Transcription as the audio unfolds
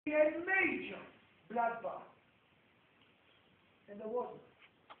a major bloodbath. And there wasn't.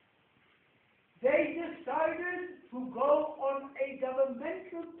 They decided to go on a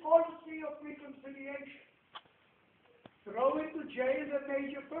governmental policy of reconciliation. Throw into jail the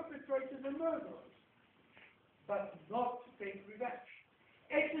major perpetrators and murderers, but not to take revenge.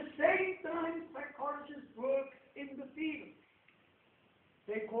 At the same time, psychologists work in the field.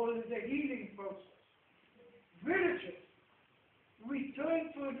 They call it the healing process. Villages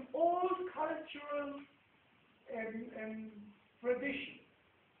return to an old cultural tradition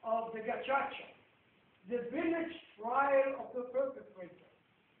of the gachacha, the village trial of the perpetrator,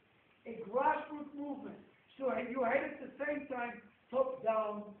 a grassroots movement. So you had at the same time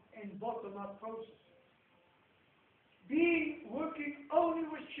top-down and bottom-up processes. Working only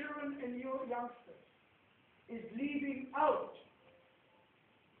with children and youngsters is leaving out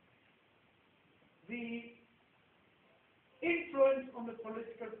the influence on the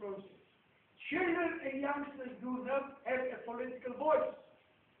political process. Children and youngsters do not have a political voice.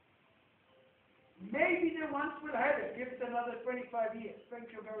 Maybe they once will have it. Give it another 25 years.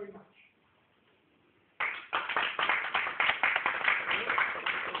 Thank you very much.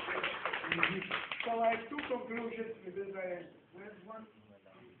 So I have two conclusions with this I end. There's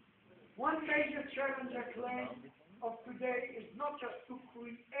one major challenge I claim of today is not just to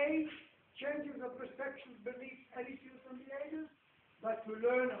create changes of perceptions, beliefs, attitudes, and behaviors, but to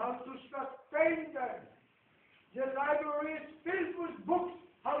learn how to sustain them. The library is filled with books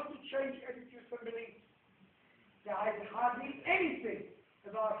how to change attitudes and beliefs. There is hardly anything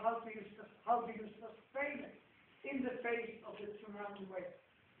about how do you sustain it in the face of the tsunami wave.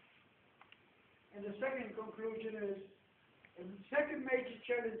 And the second conclusion is, the second major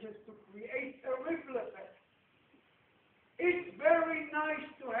challenge is to create a ripple effect. It's very nice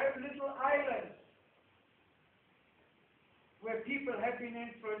to have little islands where people have been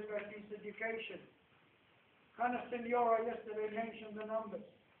influenced by peace education. Hannah Senora yesterday mentioned the numbers.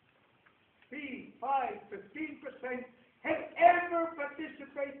 3, 5, 15% have ever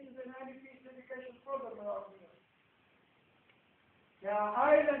participated in any peace education program around here. There are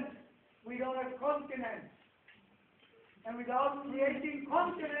islands, we don't have continents. And without creating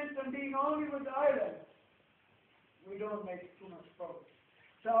continents and being only with islands, we don't make too much progress.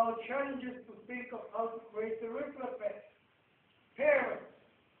 So our challenge is to think of how to create the ripple effect. Parents,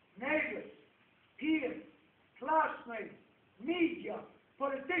 neighbors, peers, classmates, media,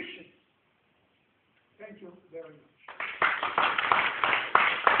 politicians. Thank you very much.